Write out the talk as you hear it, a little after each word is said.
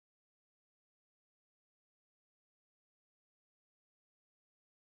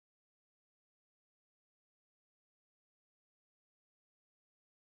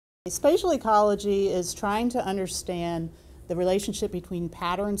Spatial ecology is trying to understand the relationship between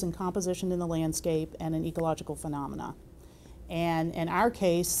patterns and composition in the landscape and an ecological phenomena. And in our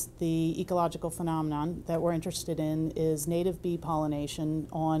case, the ecological phenomenon that we're interested in is native bee pollination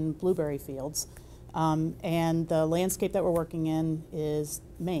on blueberry fields. And the landscape that we're working in is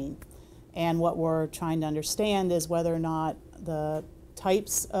Maine. And what we're trying to understand is whether or not the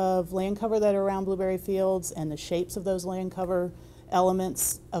types of land cover that are around blueberry fields and the shapes of those land cover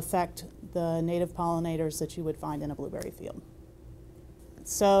elements affect the native pollinators that you would find in a blueberry field.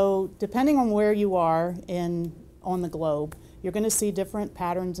 So depending on where you are on the globe, you're going to see different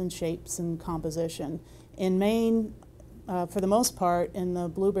patterns and shapes and composition. In Maine, for the most part, in the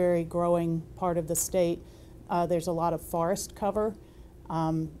blueberry growing part of the state, there's a lot of forest cover.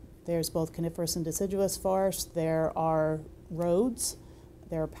 There's both coniferous and deciduous forest. There are roads,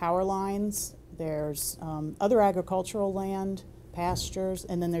 there are power lines, there's other agricultural land, pastures,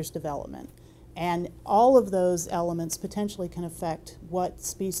 and then there's development. And all of those elements potentially can affect what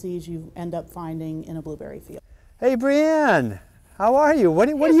species you end up finding in a blueberry field. Hey Brianne, how are you? What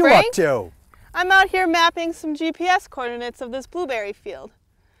are you Frank. up to? I'm out here mapping some GPS coordinates of this blueberry field.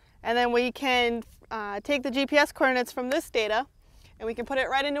 And then we can take the GPS coordinates from this data and we can put it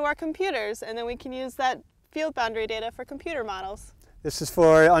right into our computers, and then we can use that field boundary data for computer models. This is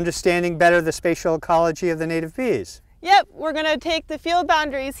for understanding better the spatial ecology of the native bees. Yep, we're going to take the field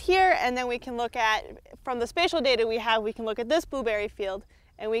boundaries here, and then we can look at, from the spatial data we have, we can look at this blueberry field,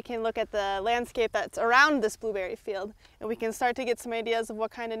 and we can look at the landscape that's around this blueberry field, and we can start to get some ideas of what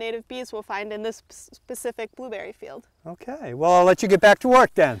kind of native bees we'll find in this specific blueberry field. Okay, well I'll let you get back to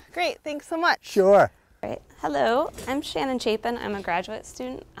work then. Great, thanks so much. Sure. Right. Hello, I'm Shannon Chapin. I'm a graduate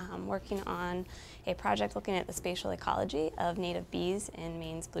student working on a project looking at the spatial ecology of native bees in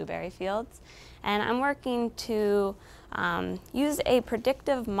Maine's blueberry fields. And I'm working to use a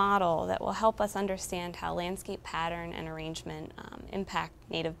predictive model that will help us understand how landscape pattern and arrangement impact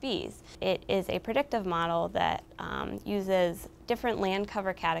native bees. It is a predictive model that uses different land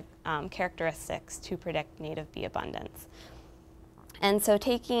cover characteristics to predict native bee abundance. And so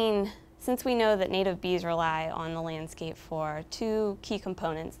since we know that native bees rely on the landscape for two key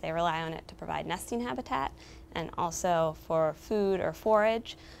components, they rely on it to provide nesting habitat and also for food or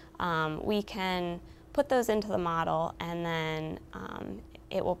forage, we can put those into the model, and then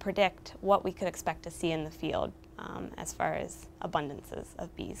it will predict what we could expect to see in the field as far as abundances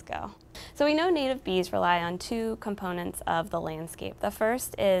of bees go. So we know native bees rely on two components of the landscape. The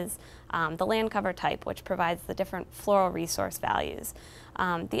first is the land cover type, which provides the different floral resource values.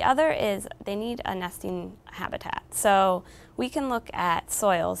 The other is they need a nesting habitat. So we can look at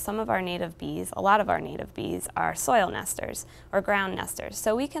soils. Some of our native bees, a lot of our native bees, are soil nesters or ground nesters.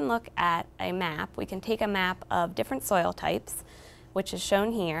 So we can look at a map. We can take a map of different soil types, which is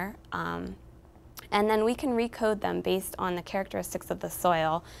shown here, and then we can recode them based on the characteristics of the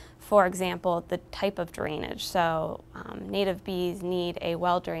soil. For example, the type of drainage. So native bees need a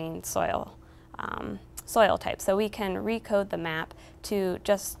well-drained soil type. So we can recode the map to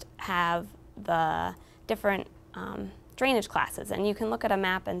just have the different drainage classes, and you can look at a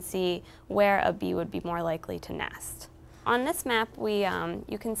map and see where a bee would be more likely to nest. On this map,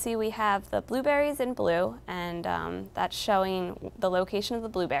 you can see we have the blueberries in blue, and that's showing the location of the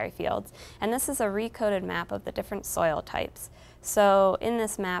blueberry fields. And this is a recoded map of the different soil types. So in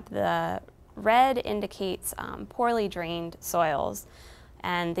this map, the red indicates poorly drained soils,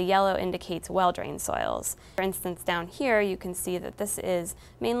 and the yellow indicates well-drained soils. For instance, down here you can see that this is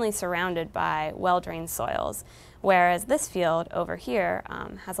mainly surrounded by well-drained soils, whereas this field over here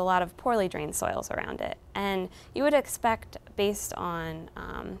has a lot of poorly drained soils around it. And you would expect, based on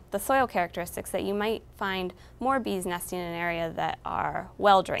the soil characteristics, that you might find more bees nesting in an area that are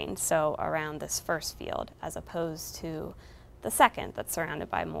well-drained, so around this first field, as opposed to the second that's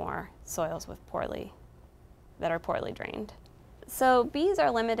surrounded by more soils with that are poorly drained. So bees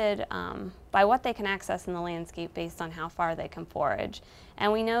are limited by what they can access in the landscape based on how far they can forage.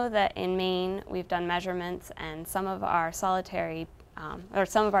 And we know that in Maine we've done measurements, and some of our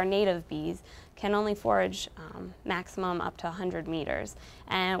some of our native bees can only forage maximum up to 100 meters.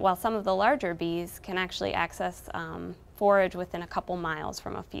 And while some of the larger bees can actually access forage within a couple miles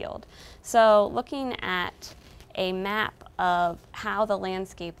from a field. So looking at a map of how the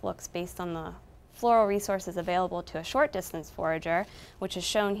landscape looks based on the floral resources available to a short distance forager, which is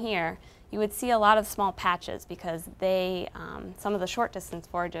shown here, you would see a lot of small patches because some of the short distance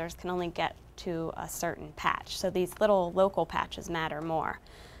foragers can only get to a certain patch. So these little local patches matter more.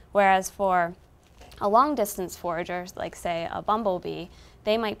 Whereas for A long-distance forager, like say a bumblebee,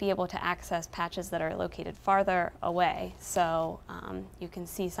 they might be able to access patches that are located farther away, so you can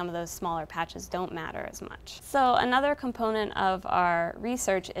see some of those smaller patches don't matter as much. So another component of our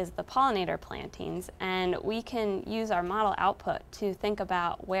research is the pollinator plantings, and we can use our model output to think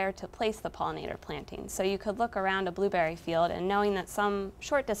about where to place the pollinator plantings. So you could look around a blueberry field, and knowing that some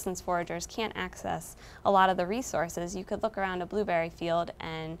short-distance foragers can't access a lot of the resources, you could look around a blueberry field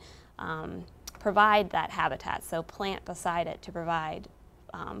and provide that habitat, so plant beside it to provide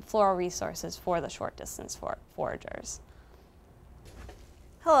floral resources for the short-distance foragers.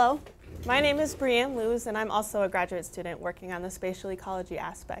 Hello, my name is Brianne Lewis, and I'm also a graduate student working on the spatial ecology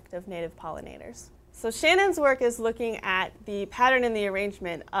aspect of native pollinators. So Shannon's work is looking at the pattern and the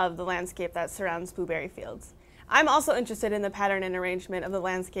arrangement of the landscape that surrounds blueberry fields. I'm also interested in the pattern and arrangement of the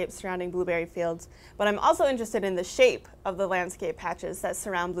landscape surrounding blueberry fields, but I'm also interested in the shape of the landscape patches that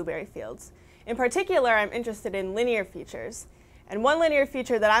surround blueberry fields. In particular, I'm interested in linear features. And one linear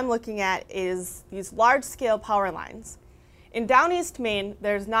feature that I'm looking at is these large-scale power lines. In down east Maine,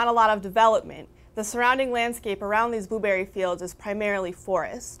 there's not a lot of development. The surrounding landscape around these blueberry fields is primarily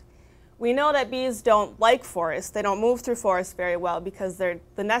forest. We know that bees don't like forest. They don't move through forest very well because the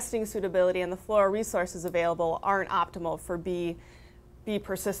nesting suitability and the floral resources available aren't optimal for bee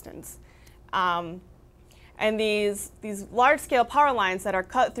persistence. And these large-scale power lines that are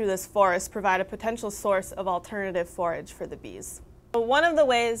cut through this forest provide a potential source of alternative forage for the bees. So one of the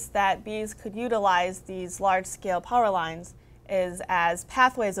ways that bees could utilize these large-scale power lines is as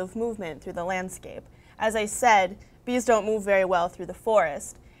pathways of movement through the landscape. As I said, bees don't move very well through the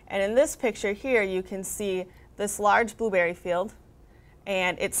forest. And in this picture here, you can see this large blueberry field,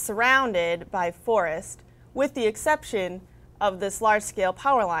 and it's surrounded by forest, with the exception of this large-scale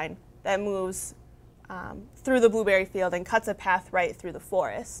power line that moves through the blueberry field and cuts a path right through the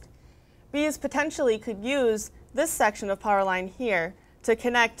forest. Bees potentially could use this section of power line here to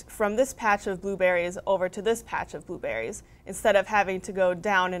connect from this patch of blueberries over to this patch of blueberries, instead of having to go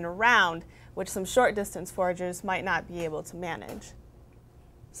down and around, which some short distance foragers might not be able to manage.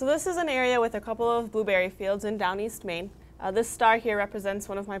 So this is an area with a couple of blueberry fields in down east Maine. This star here represents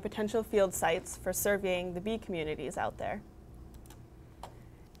one of my potential field sites for surveying the bee communities out there.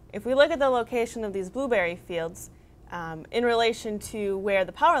 If we look at the location of these blueberry fields in relation to where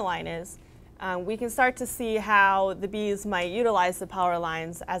the power line is, we can start to see how the bees might utilize the power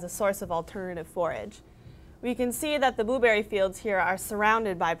lines as a source of alternative forage. We can see that the blueberry fields here are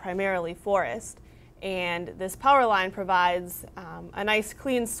surrounded by primarily forest, and this power line provides a nice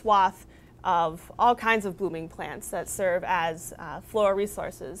clean swath of all kinds of blooming plants that serve as floral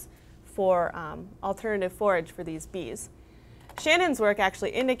resources for alternative forage for these bees. Shannon's work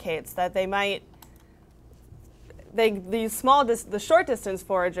actually indicates that the short distance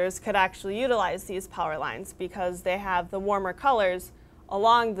foragers could actually utilize these power lines because they have the warmer colors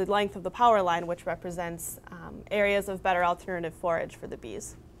along the length of the power line, which represents areas of better alternative forage for the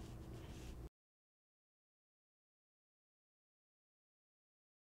bees.